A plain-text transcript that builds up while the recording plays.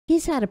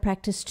Here's how to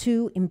practice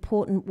 2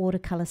 important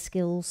watercolour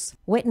skills.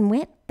 Wet and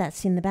wet,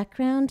 that's in the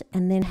background,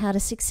 and then how to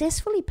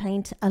successfully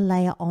paint a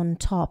layer on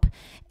top.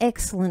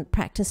 Excellent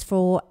practice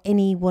for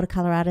any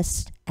watercolour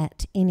artist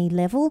at any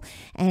level.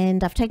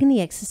 And I've taken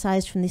the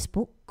exercise from this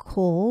book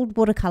called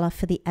Watercolour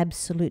for the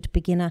Absolute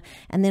Beginner,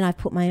 and then I've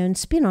put my own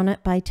spin on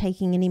it by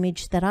taking an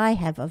image that I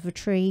have of a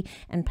tree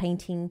and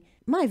painting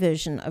my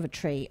version of a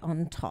tree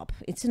on top.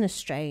 It's an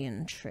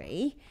Australian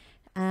tree.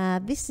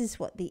 This is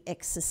what the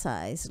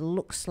exercise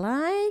looks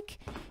like.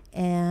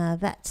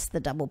 That's the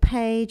double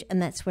page,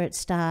 and that's where it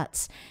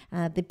starts.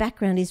 The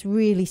background is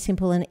really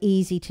simple and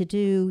easy to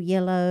do.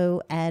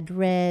 Yellow, add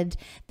red,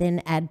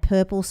 then add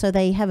purple. So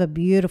they have a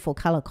beautiful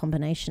color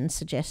combination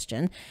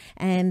suggestion.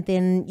 And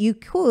then you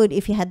could,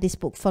 if you had this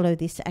book, follow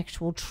this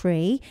actual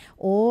tree,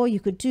 or you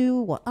could do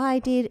what I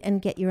did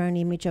and get your own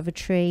image of a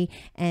tree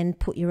and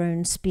put your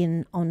own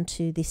spin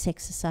onto this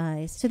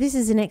exercise. So this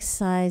is an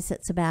exercise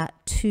that's about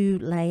 2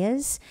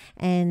 layers,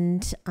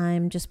 and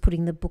I'm just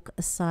putting the book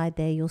aside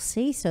there, you'll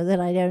see, so that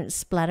I don't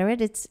splatter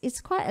it.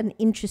 It's quite an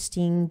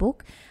interesting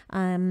book.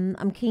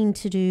 I'm keen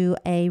to do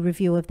a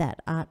review of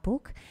that art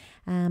book.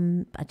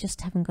 I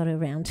just haven't got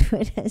around to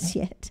it as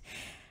yet.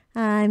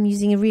 I'm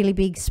using a really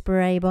big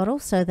spray bottle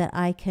so that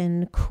I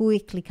can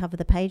quickly cover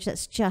the page.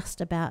 That's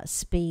just about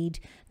speed,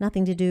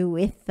 nothing to do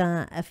with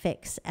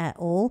effects at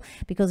all,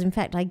 because in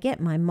fact I get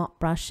my mop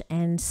brush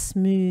and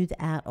smooth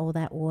out all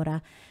that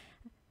water,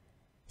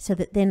 so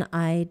that then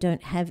I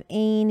don't have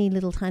any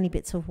little tiny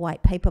bits of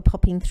white paper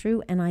popping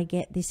through, and I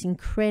get this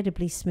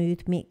incredibly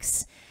smooth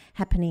mix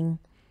happening.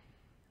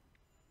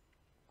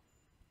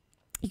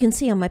 You can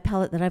see on my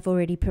palette that I've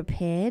already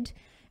prepared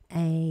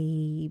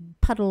a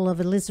puddle of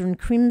alizarin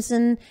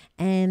crimson,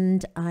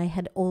 and I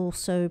had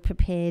also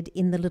prepared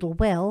in the little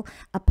well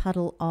a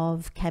puddle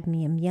of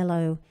cadmium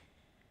yellow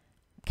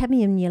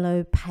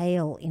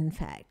pale in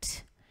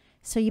fact.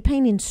 So you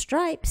paint in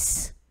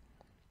stripes,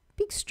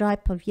 big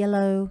stripe of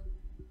yellow,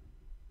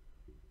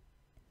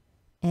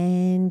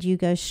 and you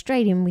go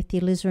straight in with the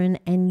alizarin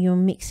and you're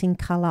mixing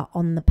colour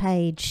on the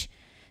page.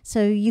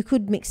 So you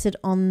could mix it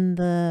on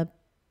the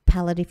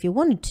palette if you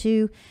wanted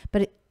to,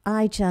 but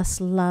I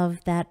just love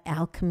that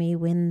alchemy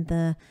when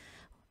the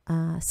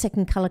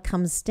second colour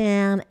comes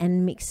down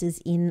and mixes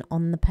in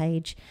on the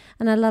page.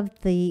 And I love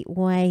the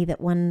way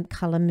that one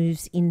colour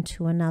moves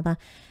into another,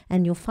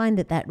 and you'll find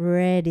that that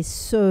red is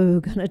so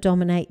going to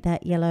dominate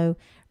that yellow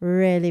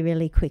really,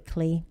 really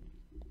quickly.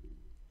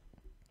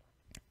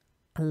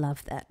 I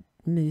love that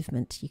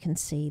movement you can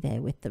see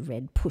there with the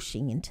red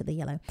pushing into the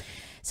yellow.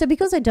 So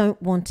because I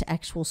don't want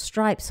actual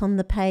stripes on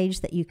the page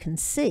that you can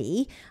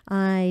see,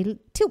 I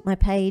tilt my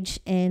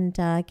page and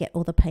get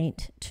all the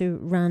paint to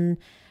run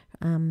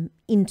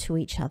into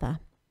each other.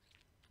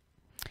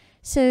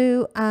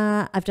 So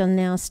I've done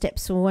now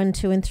steps 1,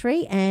 2 and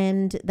 3,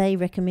 and they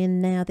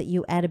recommend now that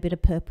you add a bit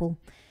of purple.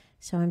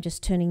 So I'm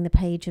just turning the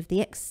page of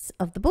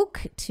the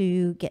book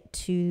to get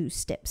to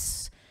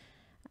steps.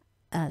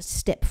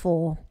 Step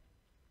 4.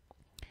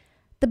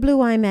 The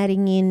blue I'm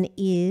adding in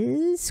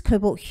is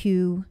cobalt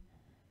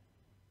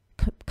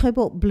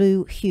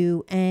blue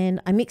hue,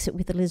 and I mix it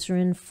with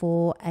alizarin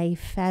for a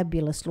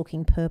fabulous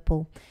looking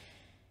purple.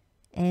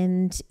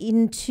 And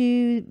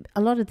into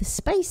a lot of the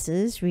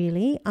spaces,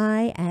 really,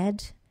 I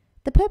add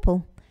the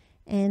purple.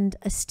 And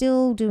I'm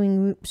still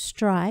doing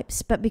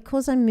stripes, but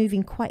because I'm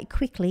moving quite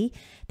quickly,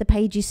 the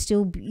page is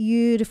still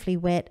beautifully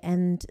wet,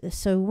 and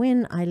so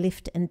when I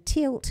lift and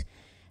tilt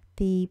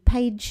the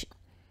page,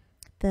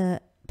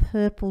 the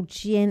purple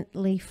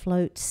gently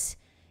floats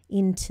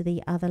into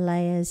the other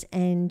layers,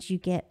 and you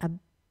get a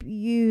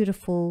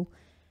beautiful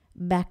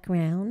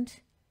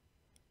background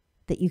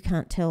that you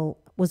can't tell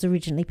was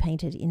originally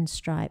painted in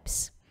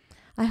stripes.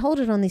 I hold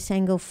it on this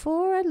angle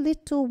for a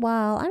little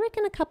while, I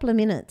reckon a couple of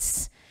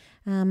minutes,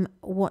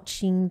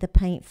 watching the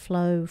paint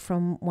flow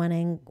from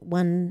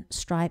one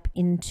stripe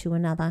into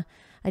another.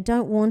 I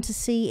don't want to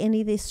see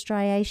any of the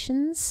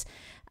striations,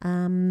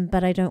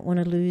 but I don't want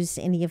to lose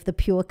any of the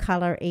pure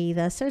colour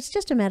either. So it's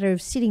just a matter of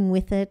sitting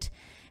with it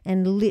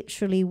and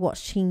literally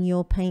watching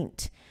your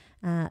paint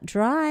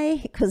dry,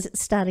 because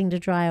it's starting to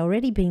dry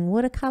already, being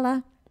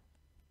watercolour.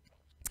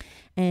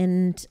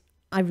 And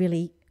I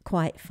really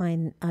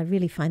find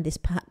this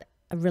part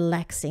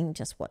relaxing,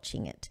 just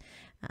watching it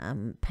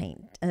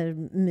paint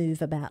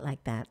move about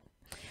like that.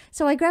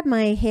 So I grab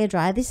my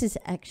hairdryer. This is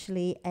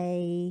actually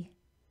a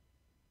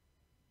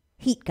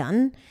heat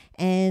gun,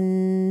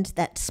 and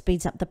that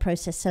speeds up the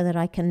process so that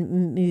I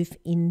can move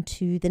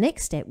into the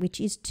next step,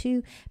 which is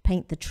to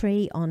paint the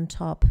tree on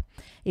top.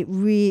 You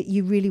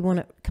really want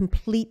it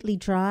completely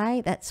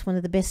dry. That's one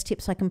of the best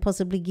tips I can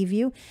possibly give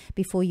you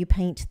before you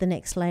paint the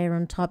next layer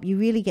on top. You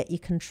really get your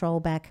control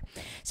back.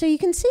 So you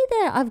can see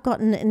there I've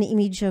gotten an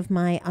image of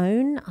my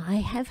own. I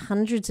have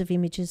hundreds of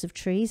images of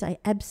trees. I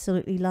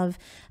absolutely love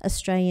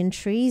Australian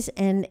trees,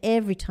 and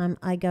every time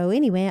I go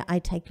anywhere I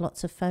take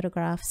lots of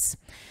photographs.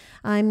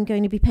 I'm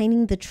going to be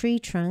painting the tree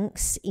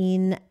trunks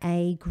in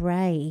a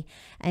grey,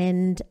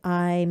 and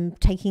I'm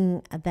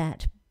taking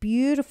that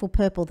beautiful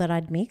purple that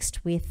I'd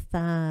mixed with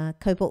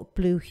cobalt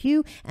blue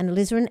hue and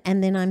alizarin,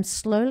 and then I'm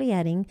slowly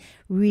adding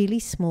really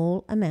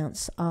small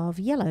amounts of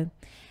yellow.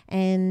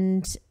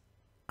 And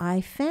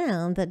I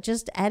found that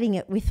just adding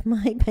it with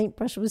my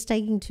paintbrush was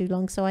taking too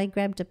long, so I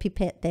grabbed a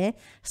pipette there,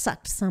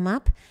 sucked some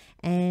up,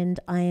 and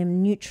I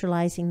am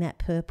neutralizing that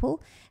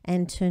purple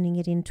and turning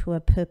it into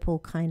a purple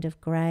kind of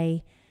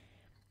grey.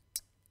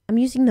 I'm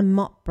using the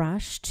mop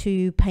brush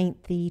to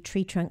paint the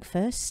tree trunk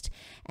first,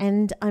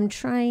 and I'm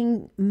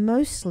trying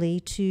mostly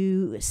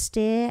to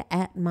stare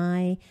at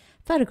my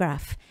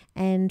photograph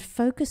and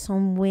focus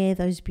on where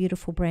those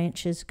beautiful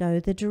branches go,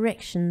 the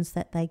directions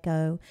that they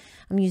go.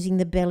 I'm using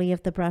the belly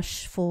of the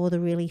brush for the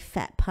really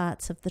fat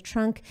parts of the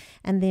trunk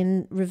and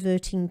then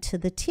reverting to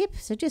the tip,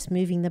 so just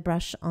moving the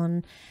brush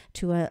on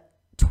to a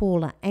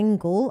taller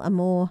angle, a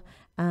more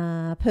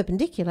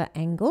perpendicular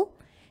angle,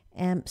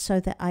 so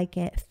that I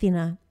get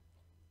thinner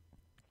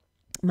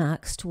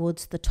marks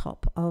towards the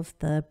top of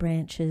the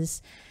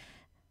branches.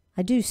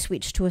 I do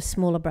switch to a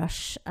smaller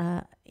brush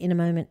in a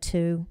moment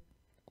too.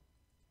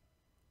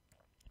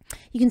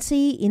 You can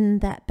see in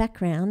that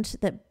background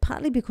that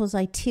partly because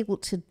I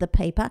tilted the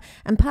paper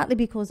and partly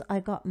because I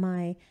got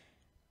my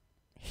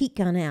heat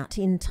gun out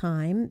in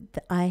time,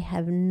 that I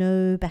have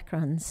no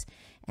backgrounds.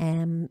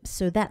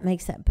 So that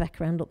makes that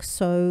background look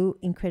so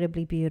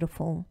incredibly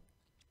beautiful.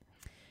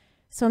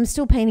 So I'm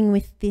still painting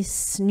with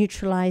this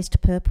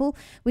neutralized purple,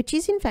 which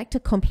is in fact a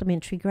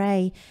complementary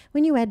grey.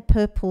 When you add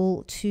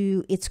purple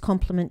to its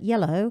complement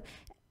yellow,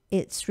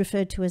 it's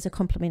referred to as a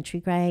complementary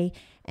grey.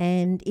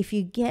 And if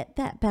you get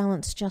that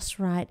balance just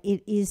right,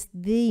 it is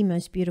the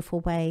most beautiful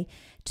way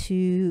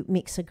to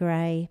mix a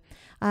grey.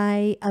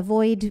 I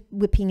avoid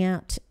whipping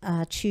out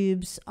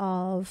tubes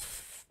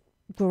of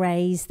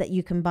greys that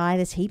you can buy.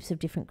 There's heaps of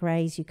different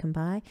greys you can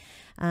buy.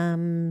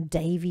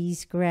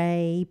 Davies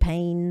grey,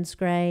 Payne's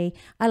grey.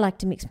 I like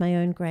to mix my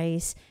own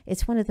greys.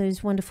 It's one of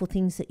those wonderful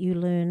things that you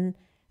learn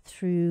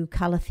through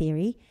colour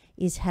theory,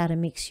 is how to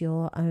mix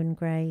your own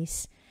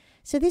greys.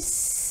 So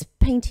this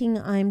painting,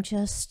 I'm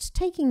just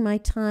taking my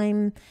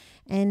time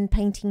and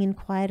painting in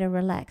quite a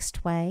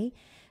relaxed way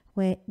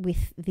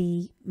with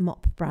the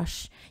mop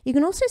brush. You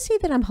can also see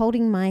that I'm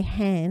holding my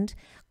hand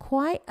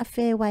quite a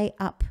fair way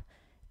up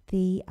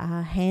the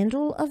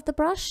handle of the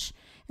brush,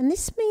 and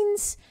this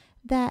means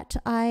that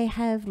I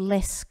have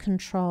less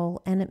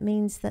control, and it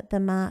means that the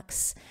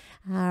marks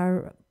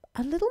are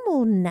a little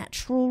more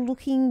natural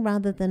looking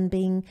rather than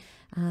being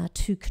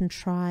too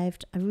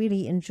contrived. I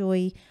really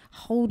enjoy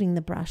holding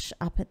the brush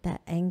up at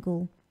that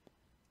angle.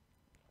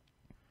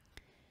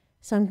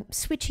 So I'm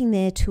switching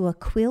there to a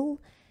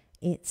quill.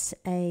 It's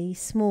a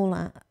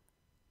smaller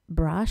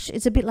brush.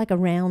 It's a bit like a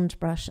round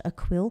brush. A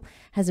quill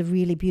has a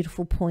really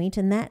beautiful point,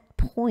 and that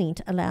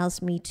point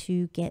allows me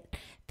to get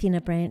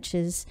thinner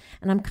branches,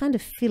 and I'm kind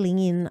of filling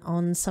in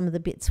on some of the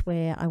bits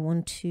where I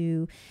want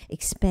to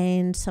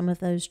expand some of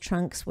those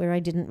trunks where I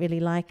didn't really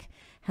like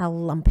how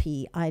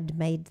lumpy I'd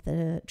made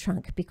the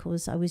trunk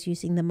because I was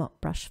using the mop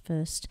brush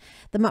first.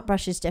 The mop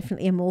brush is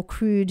definitely a more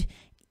crude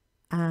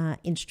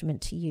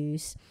instrument to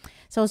use.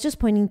 So I was just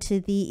pointing to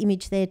the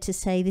image there to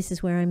say this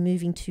is where I'm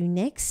moving to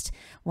next,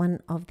 one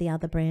of the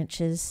other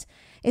branches.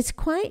 It's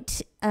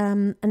quite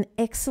an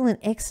excellent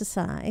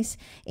exercise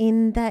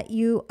in that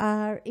you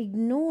are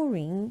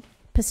ignoring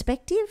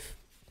perspective.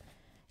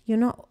 You're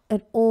not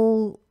at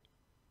all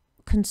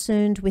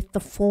concerned with the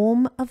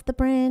form of the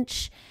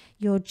branch.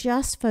 You're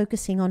just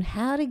focusing on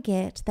how to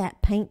get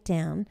that paint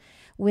down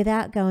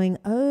without going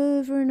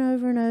over and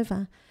over and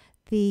over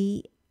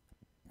the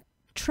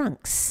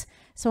trunks.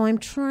 So I'm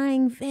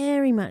trying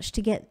very much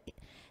to get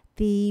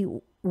the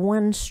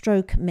one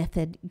stroke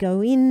method.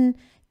 Go in,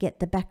 get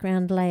the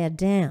background layer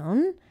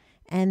down,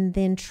 and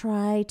then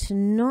try to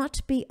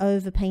not be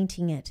over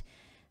painting it.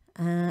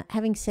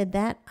 Having said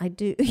that,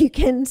 you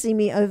can see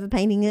me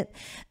overpainting it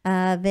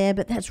there,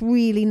 but that's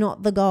really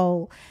not the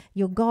goal.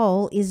 Your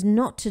goal is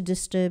not to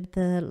disturb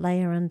the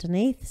layer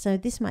underneath. So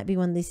this might be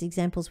one of these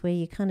examples where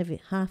you kind of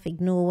half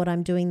ignore what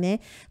I'm doing there,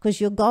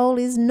 because your goal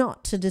is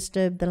not to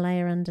disturb the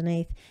layer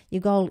underneath.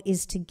 Your goal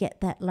is to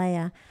get that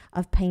layer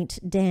of paint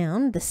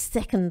down, the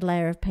second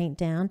layer of paint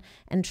down,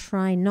 and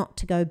try not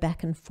to go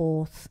back and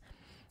forth.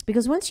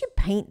 Because once you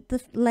paint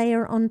the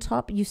layer on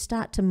top, you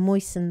start to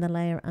moisten the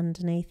layer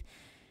underneath.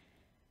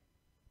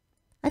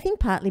 I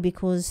think partly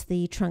because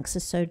the trunks are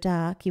so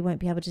dark, you won't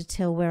be able to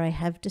tell where I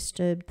have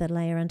disturbed the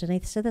layer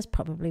underneath. So that's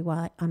probably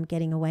why I'm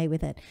getting away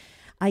with it.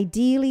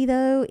 Ideally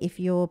though, if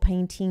you're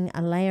painting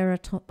a layer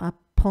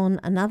upon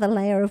another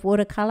layer of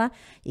watercolor,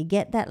 you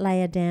get that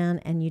layer down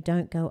and you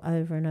don't go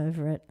over and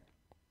over it.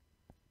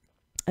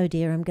 Oh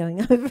dear, I'm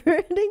going over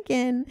it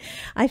again.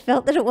 I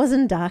felt that it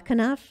wasn't dark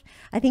enough.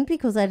 I think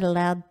because I'd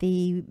allowed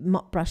the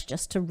mop brush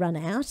just to run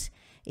out,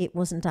 it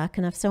wasn't dark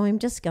enough. So I'm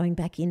just going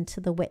back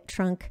into the wet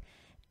trunk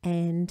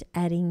and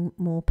adding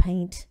more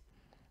paint.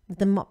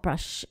 The mop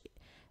brush,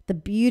 the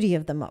beauty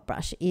of the mop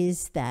brush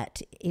is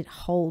that it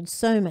holds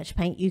so much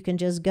paint. You can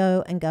just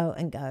go and go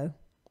and go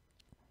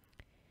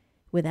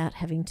without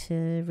having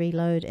to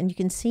reload. And you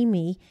can see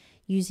me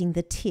using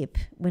the tip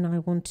when I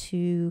want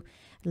to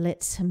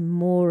let some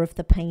more of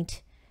the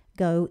paint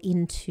go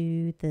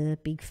into the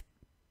big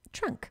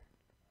trunk.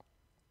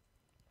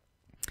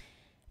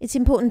 It's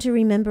important to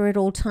remember at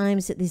all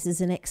times that this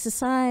is an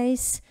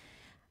exercise.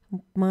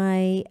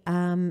 My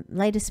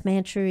latest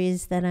mantra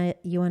is that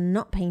you are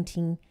not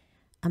painting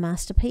a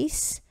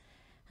masterpiece.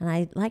 And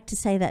I like to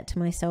say that to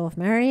myself,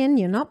 Marion,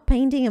 you're not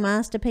painting a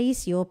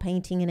masterpiece, you're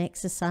painting an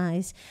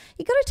exercise.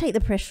 You've got to take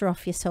the pressure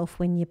off yourself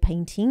when you're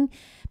painting,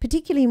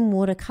 particularly in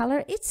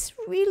watercolour. It's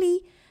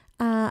really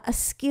a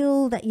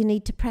skill that you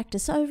need to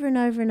practice over and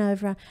over and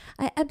over.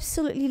 I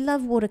absolutely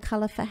love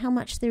watercolour for how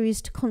much there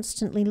is to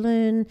constantly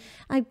learn.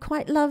 I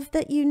quite love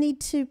that you need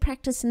to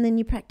practice and then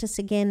you practice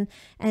again.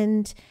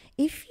 And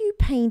if you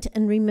paint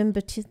and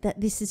remember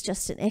that this is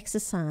just an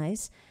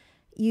exercise,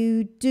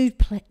 you do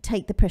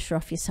take the pressure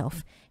off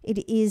yourself.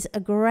 It is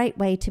a great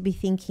way to be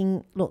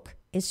thinking, look,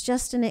 it's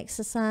just an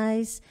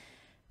exercise.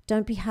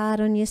 Don't be hard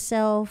on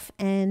yourself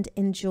and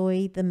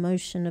enjoy the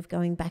motion of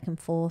going back and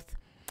forth.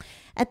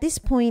 At this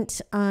point,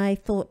 I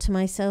thought to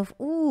myself,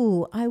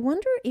 ooh, I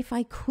wonder if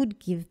I could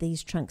give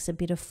these trunks a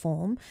bit of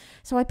form.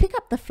 So I pick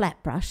up the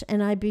flat brush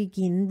and I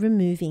begin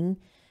removing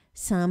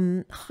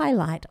some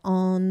highlight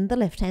on the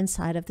left-hand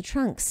side of the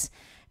trunks.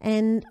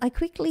 And I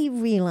quickly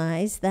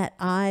realized that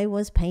I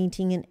was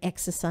painting an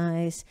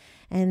exercise.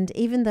 And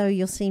even though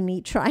you'll see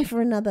me try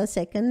for another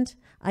second,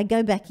 I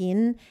go back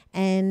in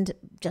and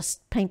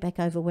just paint back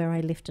over where I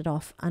lifted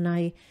off. And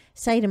I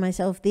say to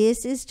myself,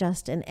 this is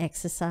just an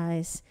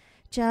exercise.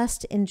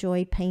 Just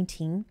enjoy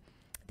painting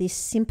this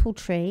simple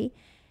tree.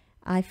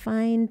 I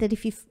find that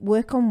if you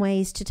work on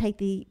ways to take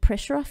the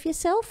pressure off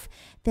yourself,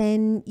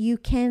 then you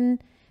can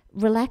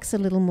relax a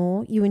little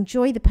more, you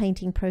enjoy the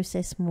painting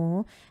process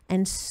more,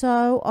 and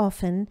so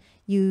often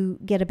you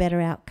get a better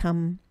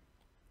outcome.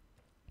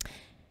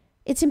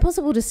 It's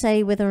impossible to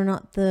say whether or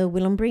not the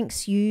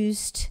Willenbrinks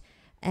used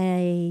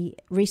a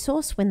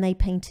resource when they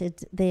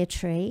painted their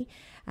tree,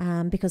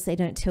 because they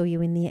don't tell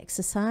you in the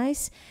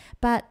exercise,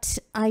 but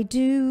I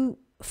do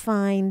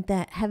find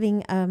that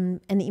having an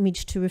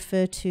image to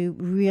refer to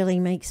really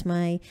makes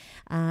my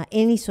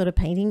any sort of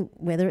painting,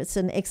 whether it's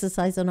an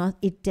exercise or not,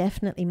 it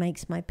definitely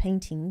makes my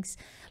paintings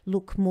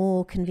look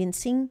more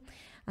convincing.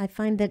 I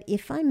find that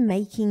if I'm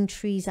making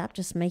trees up,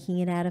 just making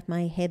it out of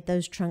my head,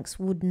 those trunks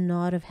would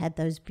not have had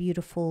those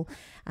beautiful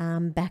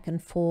back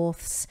and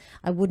forths.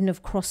 I wouldn't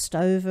have crossed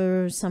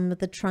over some of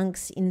the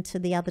trunks into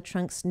the other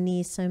trunks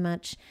near so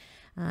much.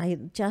 I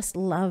just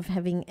love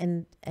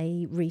having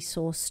a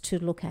resource to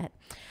look at.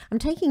 I'm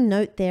taking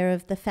note there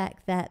of the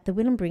fact that the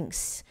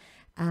Willenbrinks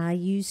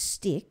use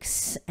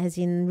sticks, as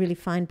in really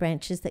fine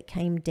branches that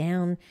came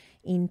down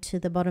into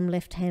the bottom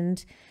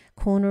left-hand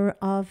corner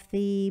of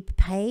the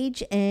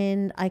page,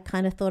 and I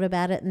kind of thought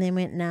about it and then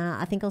went,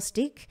 nah, I think I'll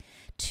stick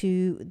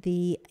to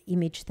the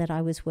image that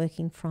I was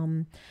working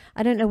from.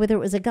 I don't know whether it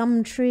was a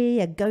gum tree,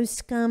 a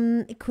ghost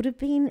gum, it could have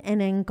been an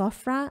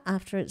angophora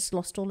after it's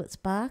lost all its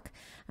bark.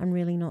 I'm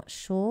really not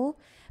sure,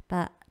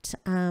 but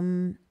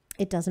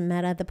it doesn't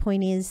matter. The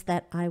point is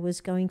that I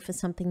was going for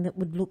something that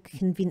would look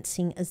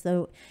convincing, as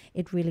though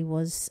it really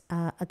was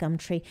a gum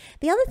tree.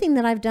 The other thing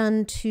that I've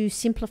done to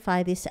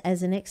simplify this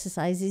as an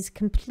exercise is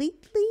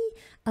completely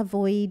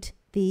avoid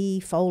the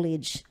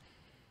foliage.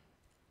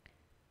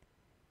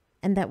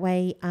 And that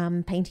way,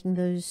 painting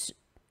those,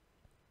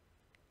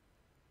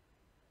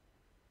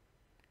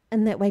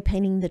 and that way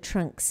painting the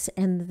trunks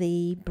and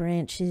the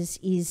branches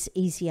is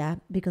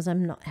easier, because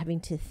I'm not having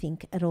to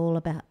think at all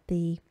about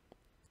the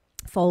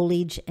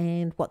foliage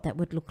and what that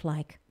would look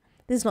like.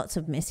 There's lots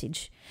of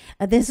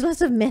there's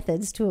lots of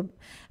methods to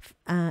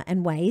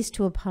and ways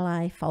to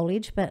apply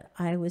foliage, but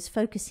I was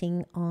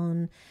focusing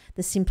on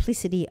the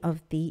simplicity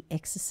of the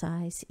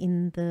exercise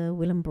in the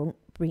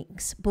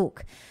Willenbrink's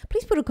book.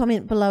 Please put a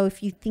comment below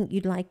if you think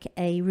you'd like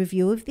a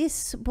review of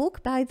this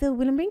book by the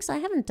Willenbrinks. I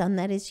haven't done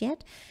that as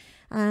yet.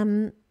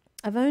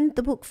 I've owned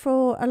the book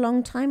for a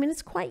long time and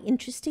it's quite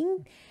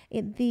interesting.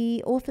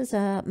 The authors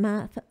are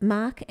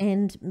Mark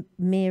and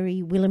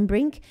Mary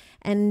Willenbrink,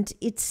 and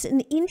it's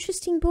an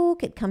interesting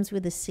book. It comes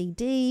with a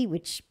CD,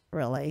 which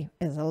really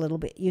is a little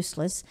bit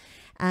useless,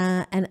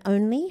 and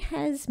only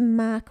has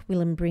Mark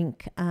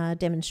Willenbrink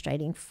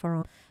demonstrating.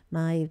 For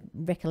my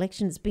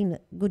recollection, it's been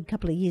a good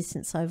couple of years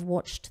since I've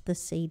watched the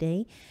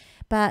CD,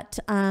 but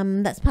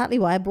that's partly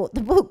why I bought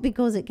the book,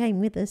 because it came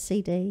with a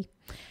CD.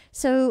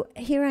 So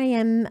here I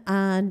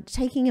am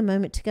taking a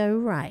moment to go,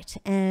 right,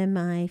 am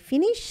I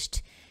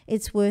finished?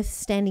 It's worth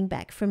standing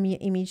back from your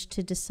image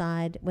to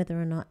decide whether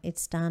or not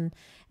it's done.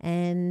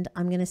 And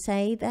I'm going to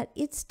say that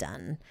it's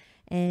done.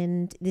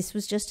 And this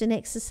was just an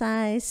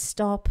exercise.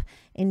 Stop,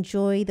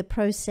 enjoy the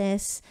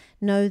process,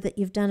 know that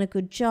you've done a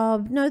good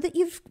job, know that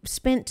you've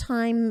spent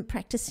time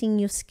practicing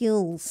your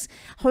skills,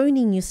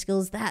 honing your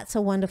skills. That's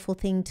a wonderful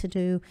thing to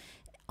do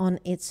on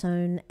its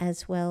own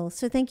as well.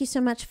 So thank you so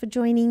much for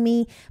joining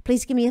me.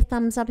 Please give me a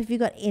thumbs up if you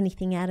got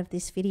anything out of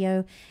this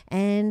video,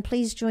 and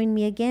please join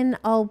me again.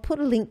 I'll put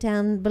a link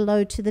down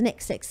below to the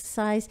next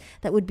exercise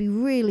that would be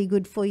really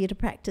good for you to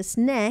practice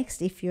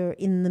next if you're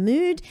in the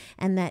mood,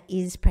 and that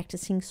is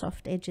practicing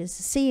soft edges.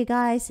 See you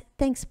guys.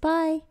 Thanks.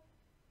 Bye.